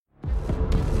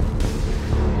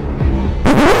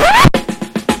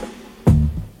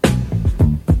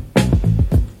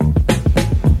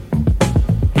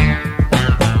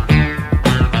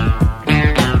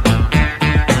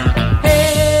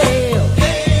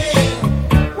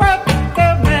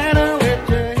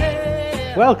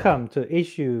Welcome to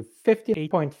issue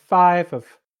 58.5 of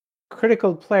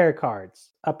Critical Player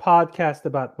Cards, a podcast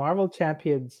about Marvel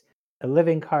Champions, a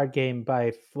living card game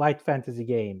by Flight Fantasy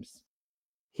Games.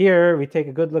 Here, we take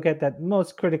a good look at that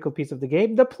most critical piece of the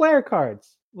game, the player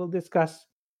cards. We'll discuss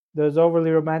those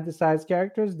overly romanticized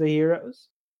characters, the heroes,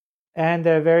 and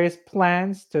their various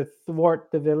plans to thwart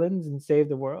the villains and save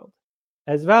the world,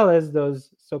 as well as those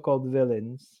so-called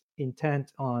villains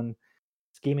intent on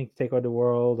scheming to take over the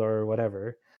world or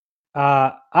whatever.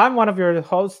 I'm one of your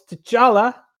hosts,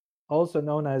 T'Challa, also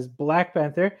known as Black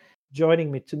Panther. Joining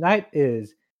me tonight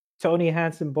is Tony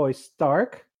Handsome Boy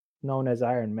Stark, known as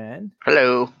Iron Man.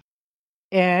 Hello.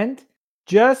 And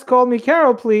Just Call Me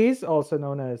Carol, please, also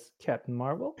known as Captain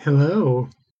Marvel. Hello.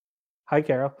 Hi,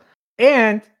 Carol.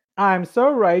 And I'm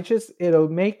so righteous, it'll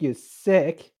make you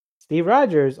sick. Steve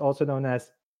Rogers, also known as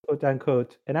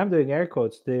quote-unquote, and I'm doing air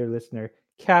quotes, dear listener,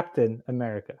 Captain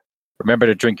America. Remember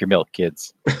to drink your milk,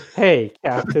 kids. Hey,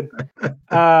 Captain.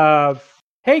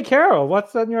 Hey, Carol,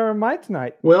 what's on your mind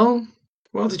tonight? Well,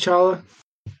 T'Challa,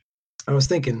 I was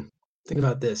thinking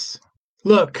about this.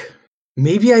 Look,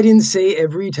 maybe I didn't say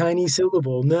every tiny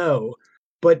syllable, no,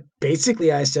 but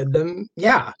basically I said them,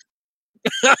 yeah.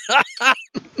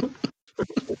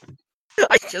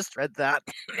 I just read that.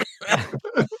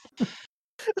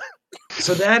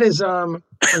 So that is, I'm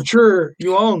sure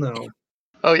you all know.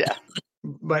 Oh, yeah.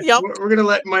 But Yep. we're going to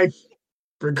let Mike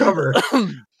recover.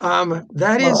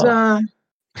 That is,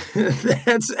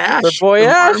 that's Ash. The boy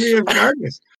from Ash. Army of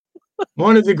Darkness.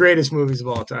 One of the greatest movies of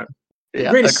all time. The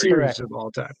Yeah, greatest agreed. series of all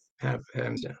time.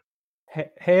 Hands down.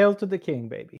 Hail to the king,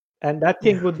 baby. And that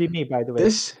king would be me, by the way.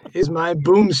 This is my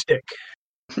boomstick.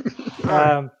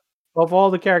 Of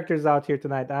all the characters out here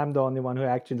tonight, I'm the only one who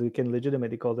actually can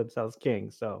legitimately call themselves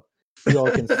king. So you all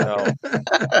can start.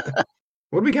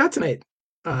 What do we got tonight,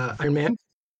 Iron Man?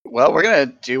 Well, we're going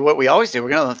to do what we always do. We're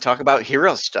going to talk about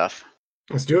hero stuff.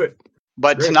 Let's do it.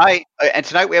 But Great.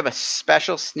 tonight we have a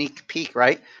special sneak peek,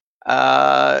 right?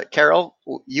 Carol,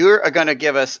 you're going to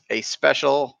give us a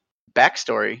special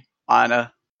backstory on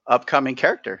a upcoming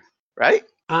character, right?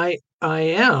 I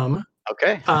am.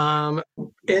 Okay.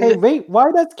 Hey, wait,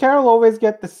 why does Carol always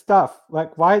get the stuff?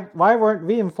 Like, why weren't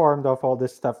we informed of all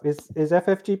this stuff? Is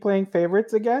FFG playing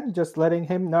favorites again? Just letting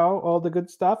him know all the good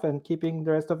stuff and keeping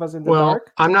the rest of us in the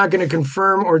dark? I'm not going to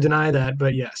confirm or deny that,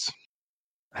 but yes.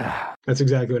 That's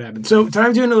exactly what happened. So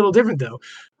I'm doing a little different though.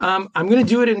 I'm going to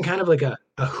do it in kind of like a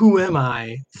who am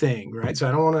I thing, right? So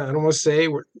I don't want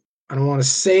to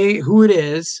say who it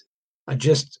is. I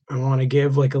want to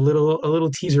give like a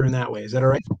little teaser in that way. Is that all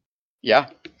right? Yeah.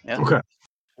 Okay.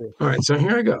 All right. So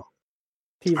here I go.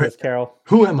 Tease us, Carol.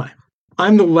 Who am I?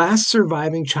 I'm the last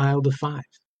surviving child of 5.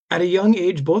 At a young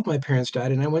age, both my parents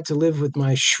died, and I went to live with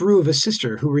my shrew of a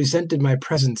sister who resented my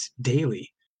presence daily.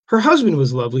 Her husband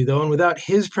was lovely, though, and without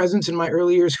his presence in my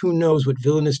early years, who knows what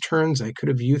villainous turns I could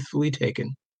have youthfully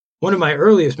taken. One of my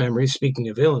earliest memories, speaking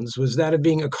of villains, was that of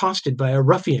being accosted by a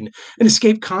ruffian, an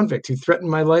escaped convict who threatened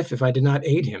my life if I did not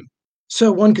aid him. So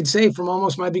one could say from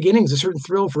almost my beginnings, a certain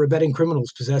thrill for abetting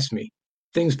criminals possessed me.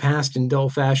 Things passed in dull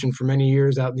fashion for many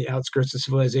years out in the outskirts of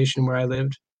civilization where I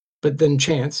lived. But then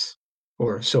chance,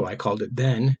 or so I called it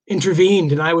then,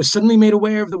 intervened, and I was suddenly made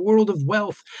aware of the world of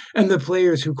wealth and the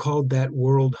players who called that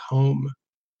world home.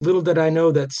 Little did I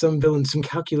know that some villain, some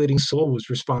calculating soul was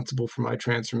responsible for my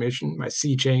transformation, my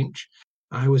sea change.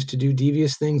 I was to do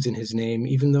devious things in his name,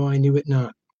 even though I knew it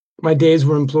not. My days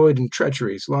were employed in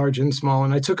treacheries, large and small,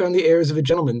 and I took on the airs of a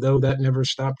gentleman, though that never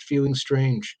stopped feeling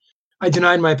strange. I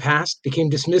denied my past,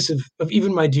 became dismissive of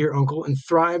even my dear uncle, and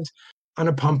thrived on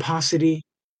a pomposity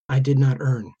I did not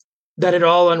earn. That it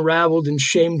all unraveled and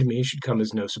shamed me should come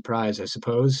as no surprise, I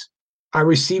suppose. I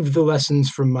received the lessons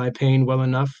from my pain well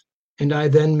enough, and I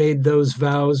then made those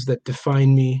vows that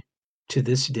define me to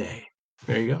this day.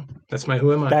 There you go. That's my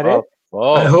who am I. That it?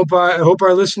 Oh, I hope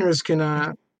our listeners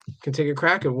can take a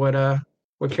crack at what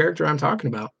character I'm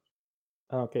talking about.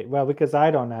 Okay, well, because I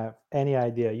don't have any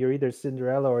idea. You're either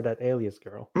Cinderella or that alias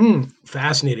girl.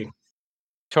 Fascinating.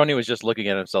 Tony was just looking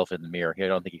at himself in the mirror. I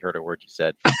don't think he heard a word you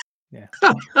said.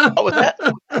 What was that?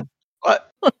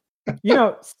 What? You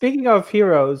know, speaking of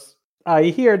heroes, I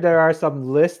hear there are some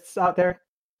lists out there,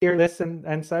 tier lists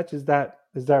and such. Is that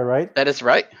right? That is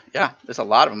right. Yeah, there's a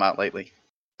lot of them out lately.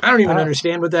 I don't even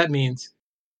understand what that means.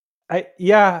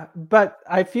 But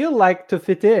I feel like to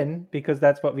fit in, because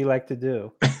that's what we like to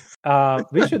do,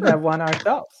 we should have one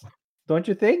ourselves. Don't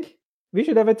you think? We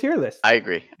should have a tier list. I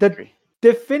agree.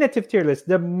 Definitive tier list,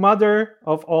 the mother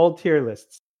of all tier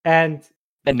lists. And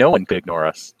no one could ignore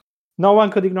us. No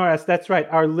one could ignore us. That's right.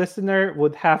 Our listener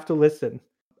would have to listen.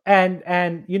 And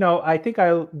I think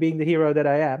I'll, being the hero that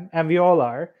I am, and we all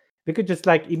are, we could just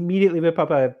like immediately whip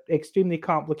up a extremely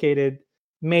complicated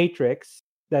matrix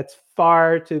that's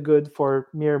far too good for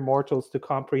mere mortals to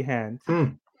comprehend,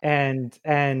 and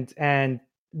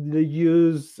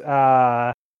use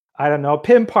I don't know,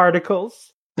 PIM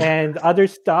particles and other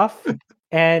stuff,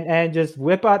 and just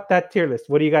whip out that tier list.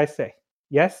 What do you guys say?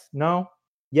 Yes? No?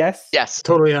 Yes? Yes.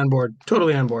 Totally on board.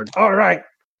 Totally on board. All right.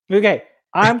 Okay.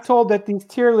 I'm told that these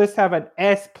tier lists have an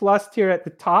S+ tier at the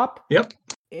top. Yep.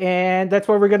 And that's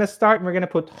where we're going to start. And we're going to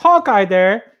put Hawkeye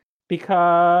there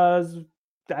because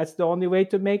that's the only way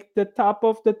to make the top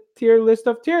of the tier list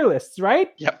of tier lists,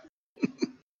 right? Yep.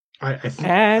 I think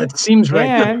And that seems right.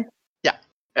 And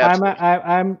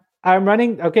Absolutely. I'm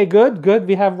running. Okay, good.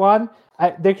 We have one.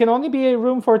 There can only be a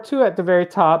room for two at the very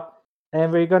top,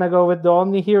 and we're gonna go with the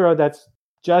only hero that's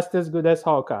just as good as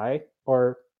Hawkeye,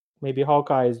 or maybe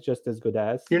Hawkeye is just as good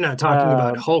as. You're not talking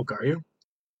about Hulk, are you?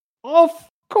 Of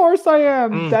course I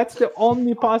am. That's the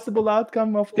only possible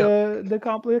outcome of the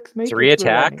complex matrix. 3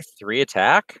 attack. 3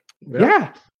 attack. Yep.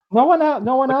 Yeah. No one else.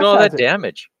 Look at all has that it.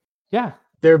 damage. Yeah.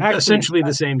 They're Actually, essentially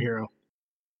the same hero.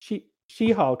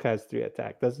 She-Hulk has 3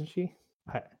 attack, doesn't she?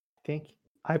 I think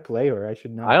I play her. I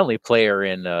should know. I only play her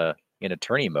in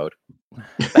attorney mode.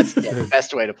 That's the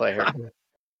best way to play her.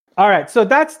 All right, so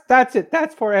that's it.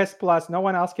 That's for S+. No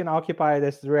one else can occupy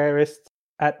this rarest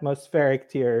atmospheric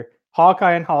tier.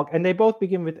 Hawkeye and Hulk, and they both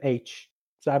begin with H.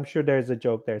 So I'm sure there's a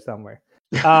joke there somewhere.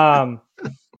 The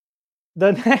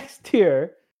next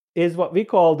tier is what we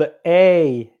call the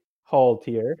A-hole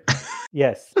tier.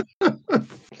 Yes.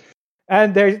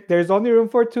 And there's only room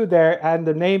for 2 there, and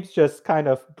the names just kind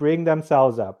of bring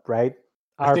themselves up, right?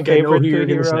 I think I know who you're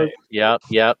going to say. Yep.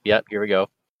 Here we go.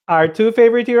 Our 2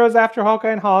 favorite heroes after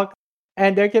Hawkeye and Hulk,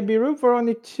 and there can be room for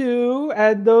only 2,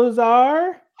 and those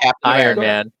are Captain Iron America.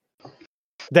 Man.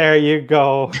 There you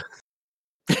go.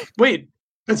 Wait,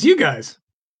 that's you guys.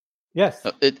 Yes,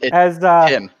 It's as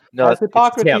him. No, as it's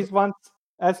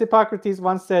Hippocrates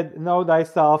once said, "Know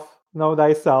thyself, know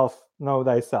thyself, know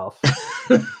thyself."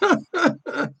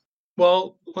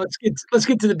 Well, let's get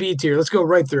to the B tier. Let's go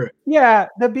right through it. Yeah,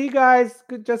 the B guys,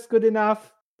 just good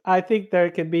enough. I think there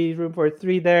can be room for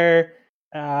 3 there.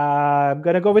 I'm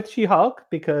gonna go with She-Hulk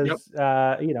because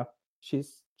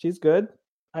she's good,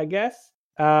 I guess.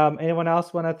 Anyone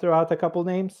else want to throw out a couple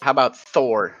names? How about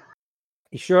Thor?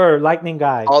 Sure, Lightning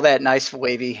Guy. All that nice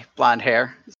wavy blonde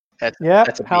hair. That's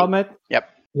a B. helmet. Yep.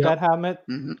 That helmet,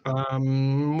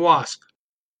 Mhm. Wasp.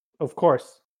 of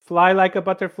course. Fly like a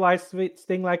butterfly,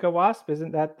 sting like a wasp.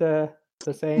 Isn't that the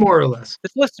same? More or less.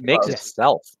 This list makes Yeah.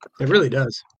 itself. It really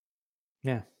does.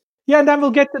 Yeah, and then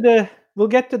we'll get to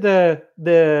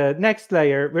the next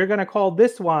layer. We're gonna call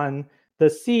this one the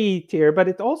C tier, but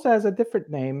it also has a different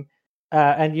name,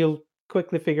 and you'll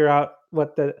quickly figure out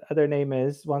what the other name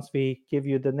is once we give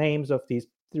you the names of these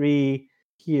 3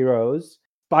 heroes: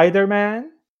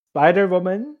 Spider-Man,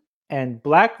 Spider-Woman, and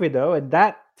Black Widow. And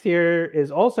that tier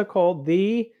is also called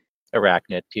the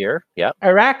Arachnid tier. Yep.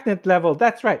 Arachnid level.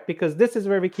 That's right, because this is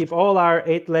where we keep all our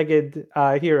 8-legged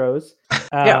heroes.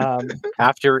 Yeah.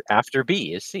 After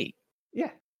B is C.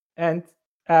 Yeah, and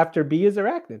after B is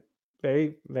Arachnid.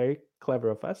 Very, very clever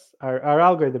of us. Our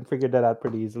algorithm figured that out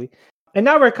pretty easily. And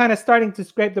now we're kind of starting to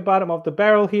scrape the bottom of the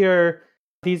barrel here.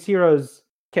 These heroes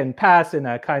can pass in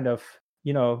a kind of,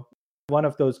 one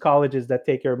of those colleges that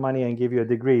take your money and give you a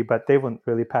degree, but they wouldn't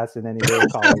really pass in any real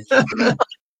college.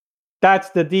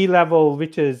 That's the D level,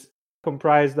 which is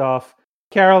comprised of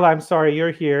Carol. I'm sorry,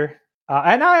 you're here,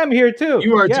 and I am here too.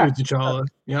 You are too, T'Challa.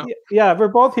 Yeah. Yeah, we're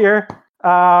both here.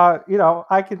 I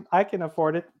can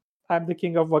afford it. I'm the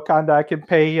king of Wakanda. I can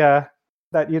pay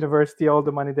that university all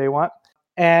the money they want.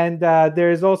 And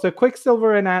there's also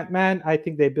Quicksilver and Ant-Man. I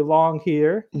think they belong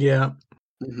here. Yeah.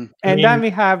 Mhm. And then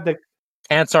we have the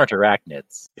Ants aren't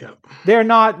arachnids. Yeah. they're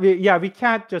not. We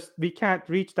can't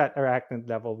reach that arachnid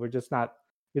level. We're just not.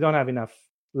 We don't have enough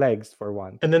legs for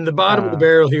one. And then the bottom of the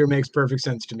barrel here makes perfect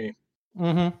sense to me.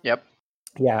 Mm-hmm. Yep.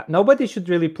 Yeah, nobody should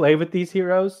really play with these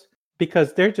heroes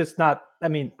because they're just not. I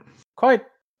mean, quite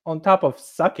on top of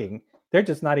sucking, they're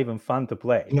just not even fun to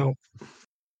play. No.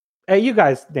 You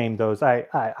guys named those. I've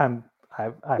Well,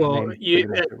 named pretty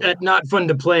much everyone. at not fun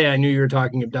to play, I knew you were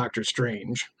talking of Doctor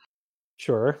Strange.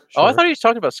 Sure. Oh, I thought he was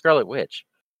talking about Scarlet Witch.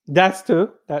 That's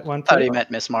too. That one Thought he too. meant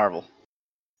Miss Marvel.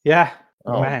 Yeah.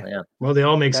 Oh, man. man. Well, they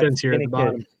all make That's sense here at the skinny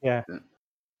bottom. kid. Yeah. Yeah.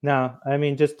 No, I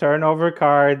mean just turn over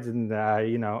cards and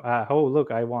oh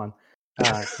look, I won.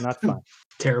 Not fun.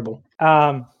 Terrible.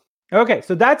 Okay,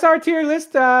 so that's our tier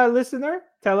list, listener.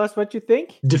 Tell us what you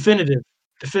think.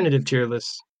 Definitive tier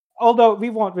list. although we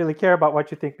won't really care about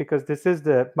what you think because this is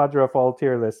the mother of all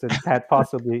tier lists and can't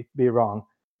possibly be wrong.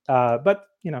 But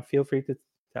feel free to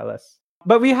tell us.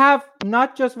 But we have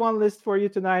not just one list for you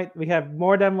tonight. We have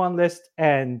more than one list,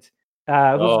 and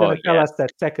who's going to tell us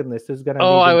that second list? Who's going to?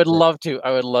 Oh, I would love to.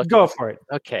 I would love to. Go for it.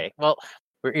 Okay. Well,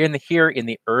 we're here in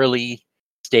the early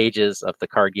stages of the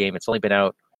card game. It's only been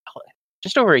out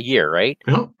just over a year, right?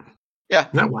 Oh. Yeah.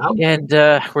 Not wow. And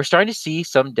we're starting to see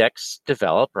some decks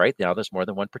develop, right? Now there's more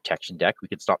than one protection deck. We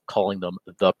can stop calling them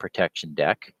the protection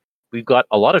deck. We've got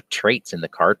a lot of traits in the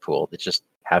card pool that just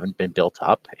haven't been built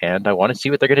up, and I want to see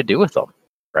what they're going to do with them,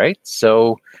 right?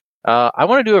 So I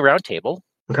want to do a round table.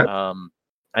 Okay.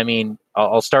 I mean,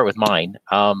 I'll start with mine.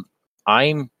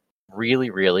 I'm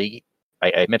really,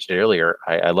 I mentioned it earlier,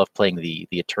 I love playing the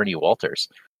Attorney Walters.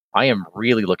 I am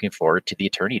really looking forward to the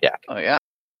Attorney deck. Oh, yeah.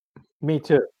 Me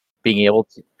too. Being able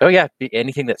to,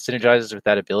 anything that synergizes with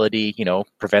that ability,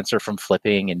 prevents her from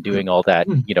flipping and doing all that,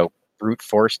 brute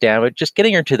force damage. Just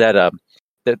getting her to that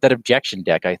that objection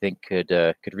deck, I think could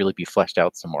really be fleshed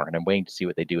out some more. And I'm waiting to see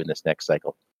what they do in this next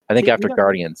cycle. I think after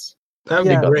Guardians, that would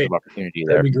be great. Some opportunity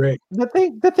there. That'd be great.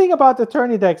 The thing about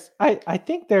attorney decks, I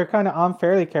think they're kind of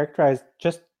unfairly characterized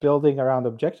just building around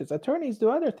objections. Attorneys do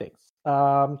other things.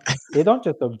 They don't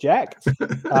just object.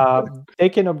 They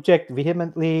can object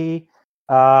vehemently.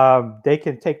 They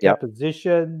can take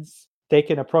depositions. They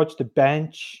can approach the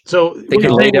bench. So they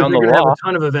can lay down the law. Have a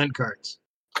ton of event cards.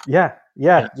 Yeah.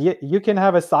 You can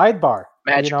have a sidebar.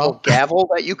 Magical gavel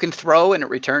that you can throw and it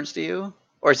returns to you?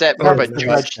 Or is that more of a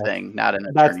judge thing, not an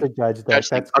attorney? That's the judge deck.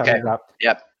 That's coming up.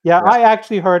 Yep. Yeah, I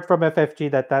actually heard from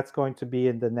FFG that's going to be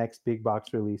in the next big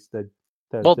box release. They've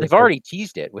already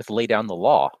teased it with lay down the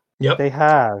law. Yep. They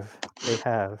have.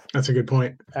 That's a good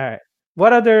point. All right.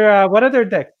 What other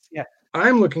decks? Yeah.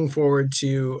 I'm looking forward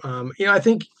to, I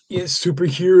think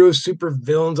superheroes, super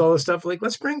villains, all this stuff. Like,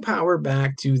 let's bring power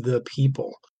back to the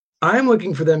people. I'm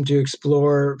looking for them to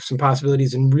explore some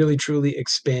possibilities and really, truly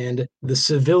expand the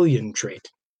civilian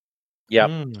trait.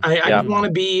 Yeah. I don't want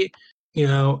to be,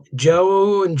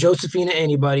 Joe and Josephina,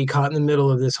 anybody caught in the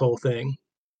middle of this whole thing.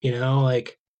 I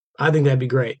think that'd be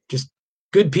great. Just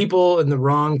good people in the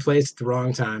wrong place at the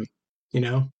wrong time.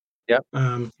 Yep.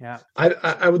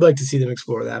 I would like to see them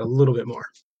explore that a little bit more.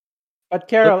 But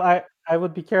Carol, I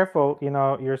would be careful.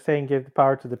 You're saying give the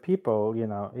power to the people.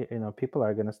 People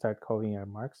are going to start calling you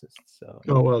Marxists. So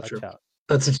true.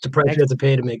 That's just the price you have to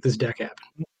pay to make this deck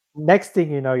happen. Next thing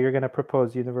you know, you're going to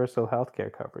propose universal healthcare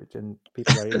coverage, and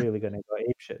people are really going to go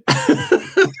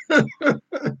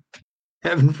apeshit.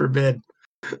 Heaven forbid.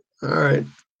 All right.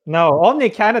 No, only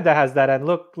Canada has that, and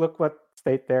look what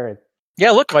state they're in.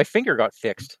 Yeah, look, my finger got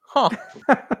fixed. Huh.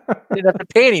 Didn't have to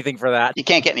pay anything for that. You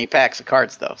can't get any packs of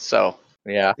cards, though, so...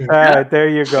 Yeah. There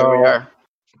you go.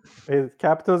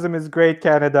 Capitalism is great,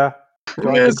 Canada.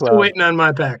 I'm still waiting on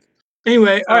my pack.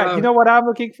 Anyway. All right, you know what I'm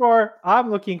looking for?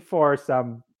 I'm looking for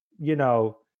some,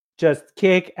 just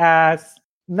kick ass,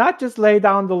 not just lay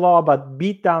down the law, but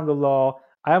beat down the law.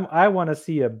 I want to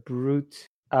see a brute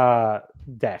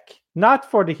deck. Not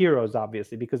for the heroes,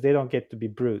 obviously, because they don't get to be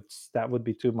brutes. That would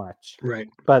be too much. Right.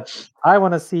 But I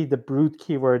want to see the brute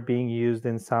keyword being used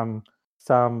in some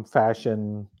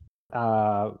fashion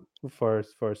for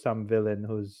some villain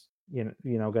who's going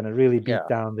to really beat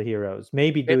down the heroes.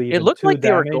 Maybe do even it looked like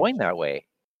damage. They were going that way,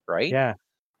 right? Yeah.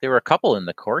 There were a couple in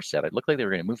the core set. It looked like they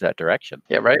were going to move that direction.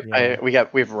 Yeah, right. Yeah. We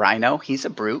have Rhino. He's a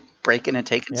brute, breaking and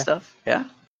taking stuff. Yeah.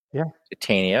 Yeah.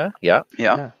 Titania. Yeah.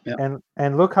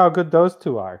 And look how good those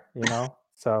two are.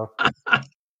 So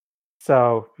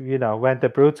when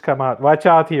the brutes come out, watch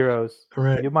out, heroes.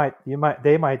 Right.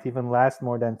 They might even last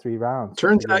more than 3 rounds.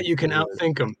 Turns out you can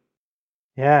outthink them.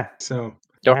 Yeah. So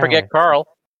don't forget Carl,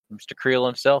 Mr. Creel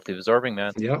himself, the absorbing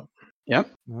man. Yep.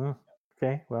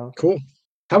 Okay. Well. Cool.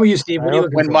 How about you, Steve? What are you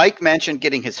looking when for? Mike mentioned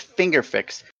getting his finger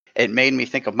fixed, it made me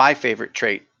think of my favorite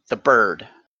trait, the bird.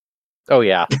 Oh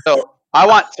yeah. So I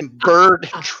want some bird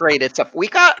traded stuff. We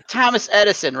got Thomas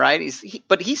Edison, right?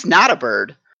 But he's not a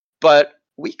bird. But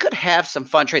we could have some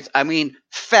fun traits. I mean,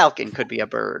 Falcon could be a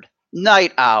bird.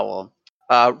 Night Owl.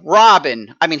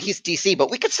 Robin. I mean, he's DC,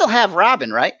 but we could still have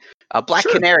Robin, right? Black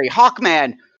Canary,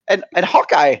 Hawkman, and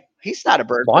Hawkeye. He's not a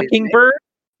bird. Mockingbird?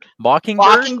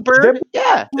 Mockingbird?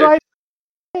 Yeah. Right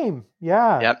name.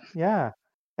 Yeah. Yep. Yeah.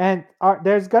 And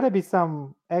there's got to be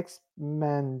some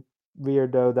X-Men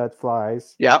weirdo that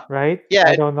flies. Yeah. Right? Yeah.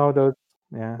 I don't know those.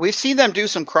 Yeah. We've seen them do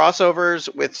some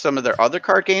crossovers with some of their other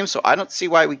card games, so I don't see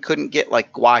why we couldn't get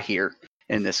like Gwahir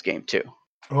in this game too.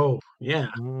 Oh, yeah.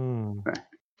 Mm.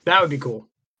 That would be cool.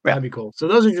 That'd be cool. So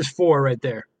those are just 4 right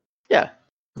there. Yeah.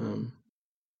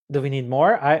 Do we need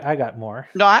more? I got more.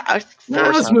 No, I No,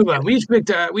 four let's sounds move good. on. We each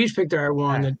picked our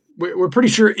one that we're pretty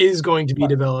sure is going to be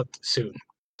developed soon.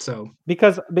 So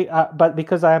Because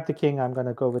I am the king, I'm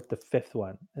gonna go with the fifth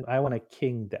one. I want a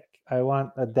king deck. I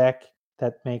want a deck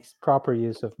that makes proper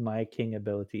use of my king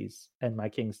abilities and my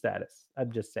king status.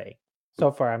 I'm just saying.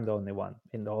 So far, I'm the only one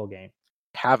in the whole game.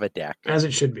 Have a deck. as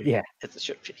it should be. Yeah, It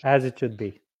should be. as it should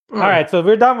be. All right, so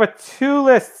we're done with 2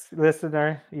 lists,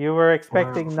 listener. You were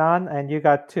expecting none, and you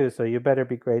got 2, so you better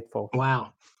be grateful.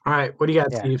 Wow. All right. What do you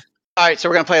got, Yeah. Steve? All right, so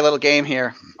we're gonna play a little game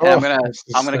here. And Oh, I'm gonna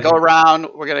exciting. go around.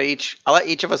 I'll let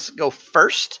each of us go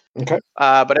first. Okay.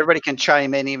 But everybody can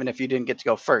chime in even if you didn't get to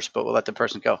go first. But we'll let the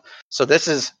person go. So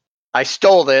I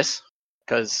stole this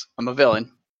because I'm a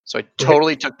villain. So I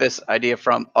totally took this idea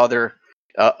from other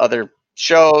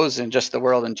shows and just the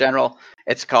world in general.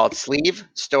 It's called Sleeve,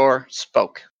 Store,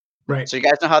 Spoke. Right. So you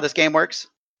guys know how this game works?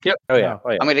 Oh yeah.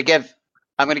 Oh yeah.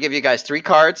 I'm gonna give you guys 3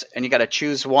 cards, and you got to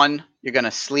choose one. You're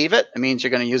gonna sleeve it. It means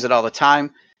you're gonna use it all the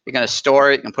time. You're gonna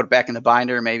store it and put it back in the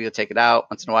binder. Maybe you'll take it out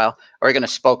once in a while, or you're gonna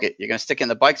spoke it. You're gonna stick it in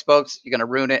the bike spokes. You're gonna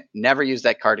ruin it. Never use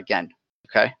that card again.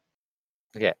 Okay.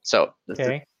 Okay. So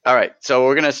Okay. all right. So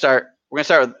we're gonna start. We're gonna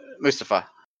start with Mustafa. Are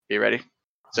you ready?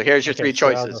 So here's your 3 Okay, so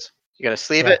I'll go. choices. You gotta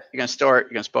sleeve it. You're gonna store it.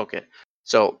 You're gonna spoke it.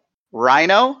 So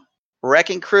Rhino,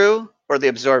 Wrecking Crew, or the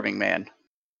Absorbing Man.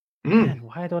 Man,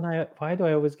 why do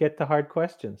I always get the hard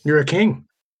questions? You're a king.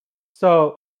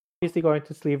 So, obviously going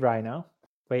to sleeve Rhino.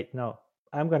 Wait, no.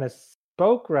 I'm going to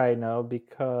spoke Rhino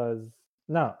because...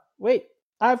 No, wait.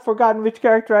 I've forgotten which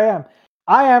character I am.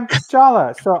 I am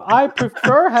T'Challa, so I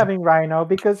prefer having Rhino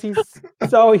because he's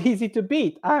so easy to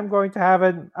beat. I'm going to have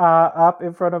it up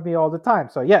in front of me all the time.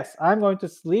 So yes, I'm going to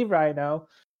sleeve Rhino.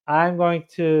 I'm going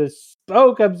to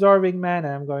spoke Absorbing Man,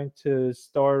 and I'm going to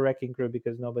store Wrecking Crew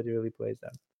because nobody really plays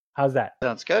them. How's that?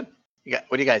 Sounds good.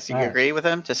 What do you guys? Do you All right. agree with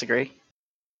him? Disagree?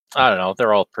 I don't know.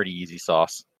 They're all pretty easy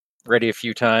sauce. Ready a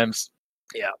few times.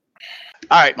 Yeah.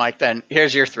 All right, Mike. Then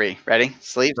here's your 3. Ready?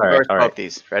 Sleeve All right, or all spoke right.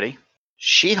 these. Ready?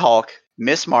 She-Hulk,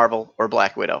 Miss Marvel, or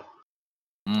Black Widow.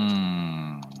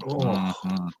 Mm. Oh.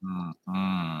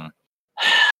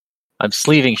 I'm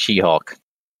sleeving She-Hulk.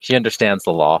 She understands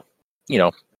the law. You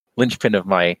know,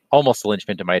 almost the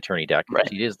linchpin to my attorney deck. Right.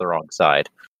 She is the wrong side.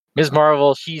 Ms.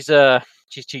 Marvel, she's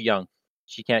too young.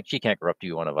 She can't grow up to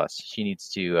be one of us. She needs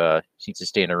to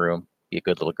stay in her room, be a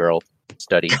good little girl,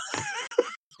 study.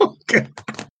 Okay.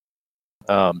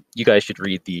 You guys should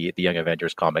read the Young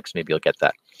Avengers comics. Maybe you'll get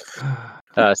that.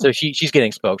 So she's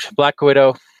getting spoked. Black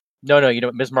Widow, no. You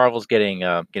know, Ms. Marvel's getting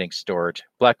stored.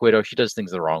 Black Widow, she does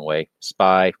things the wrong way.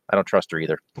 Spy, I don't trust her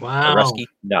either. Wow. Rusky,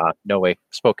 nah, no way.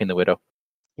 Spoken the Widow.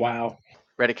 Wow.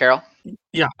 Ready, Carol?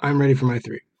 Yeah, I'm ready for my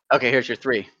 3. Okay, here's your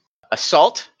 3.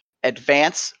 Assault,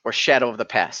 Advance, or Shadow of the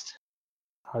Past.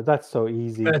 Oh, that's so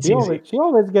easy. That's She easy.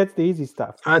 always gets the easy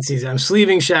stuff. That's easy. I'm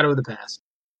sleeving Shadow of the Past.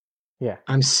 Yeah.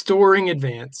 I'm storing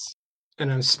Advance,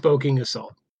 and I'm spoking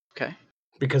Assault. Okay.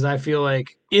 Because I feel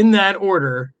like in that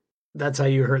order, that's how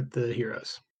you hurt the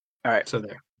heroes. All right. So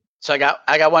there. So I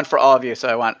got one for all of you.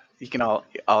 So you can all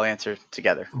answer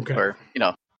together, Okay. or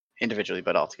individually,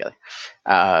 but all together.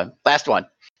 Last one: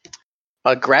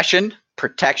 aggression,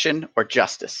 protection, or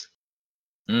justice.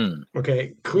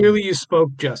 Okay. Clearly, you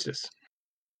spoke justice.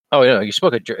 Oh yeah, you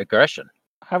spoke aggression.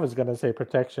 I was gonna say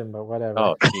protection, but whatever.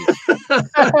 Oh,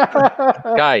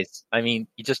 jeez. Guys, I mean,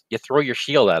 you throw your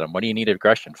shield at him. What do you need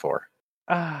aggression for?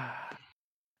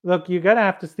 Look, you're gonna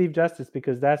have to sleeve justice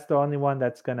because that's the only one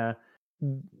that's gonna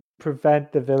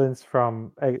prevent the villains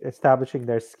from establishing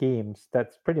their schemes.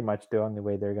 That's pretty much the only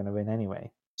way they're gonna win anyway.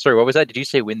 Sorry, what was that? Did you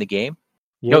say win the game?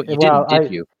 Yeah, No, you didn't,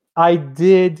 did you? I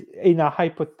did in a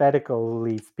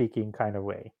hypothetically speaking kind of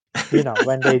way. You know,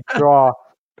 when they draw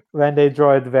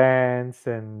advance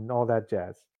and all that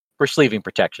jazz. We're sleeving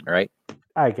protection, right?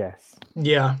 I guess.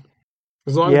 Yeah.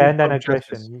 As long as Yeah, we and then spoke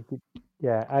aggression.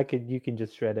 justice. You can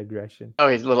just shred aggression. Oh,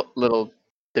 a little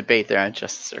debate there on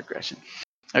justice or aggression.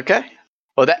 Okay.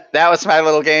 Well, that was my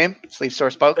little game. Sleeve,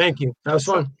 Store, Spoke. Thank you. That was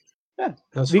fun. Yeah.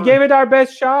 That was We fun. gave it our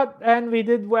best shot, and we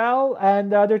did well,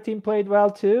 and the other team played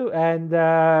well too. And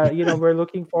we're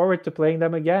looking forward to playing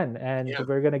them again, and Yeah.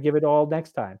 we're gonna give it all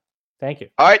next time. Thank you.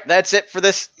 All right, that's it for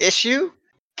this issue.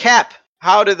 Cap,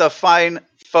 how do the fine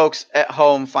folks at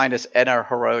home find us at our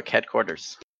heroic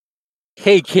headquarters?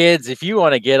 Hey kids, if you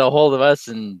want to get a hold of us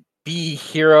and be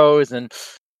heroes, and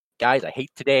guys, I hate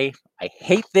today. I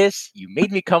hate this. You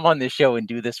made me come on this show and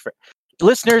do this for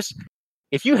listeners.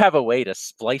 If you have a way to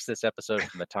splice this episode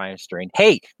from the time strain,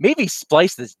 hey, maybe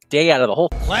splice this day out of the whole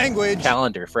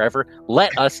calendar forever.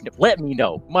 Let me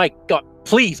know. My God,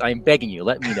 please, I'm begging you,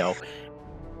 let me know.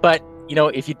 But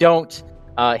if you don't,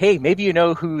 Hey, maybe you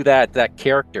know who that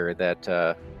character,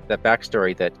 that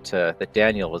backstory that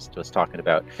Daniel was talking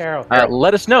about. Carol.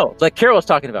 Let us know. Like Carol was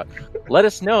talking about. Let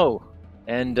us know.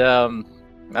 And I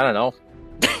don't know.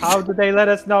 How do they let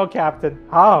us know, Captain?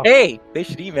 How? Hey, they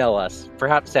should email us,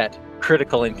 perhaps at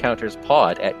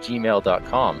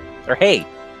criticalencounterspod@gmail.com. Or hey,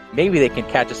 maybe they can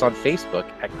catch us on Facebook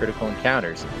at Critical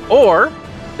Encounters. Or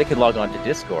they can log on to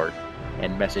Discord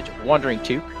and message Wandering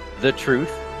Toop, The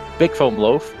Truth, Big Foam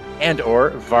Loaf, and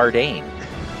or Vardane.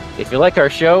 If you like our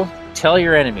show, tell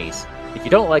your enemies. If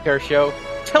you don't like our show,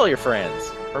 tell your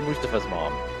friends. Or Mustafa's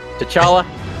mom. T'Challa,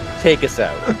 take us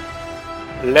out.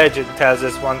 Legend tells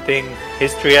us one thing,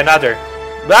 history another.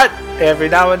 But every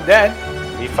now and then,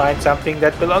 we find something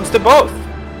that belongs to both.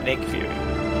 Nick Fury.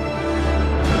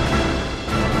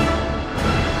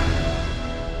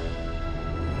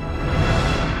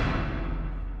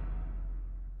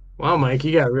 Wow, Mike,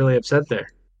 you got really upset there.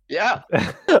 Yeah.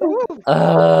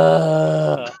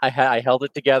 I held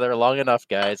it together long enough,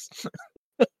 guys.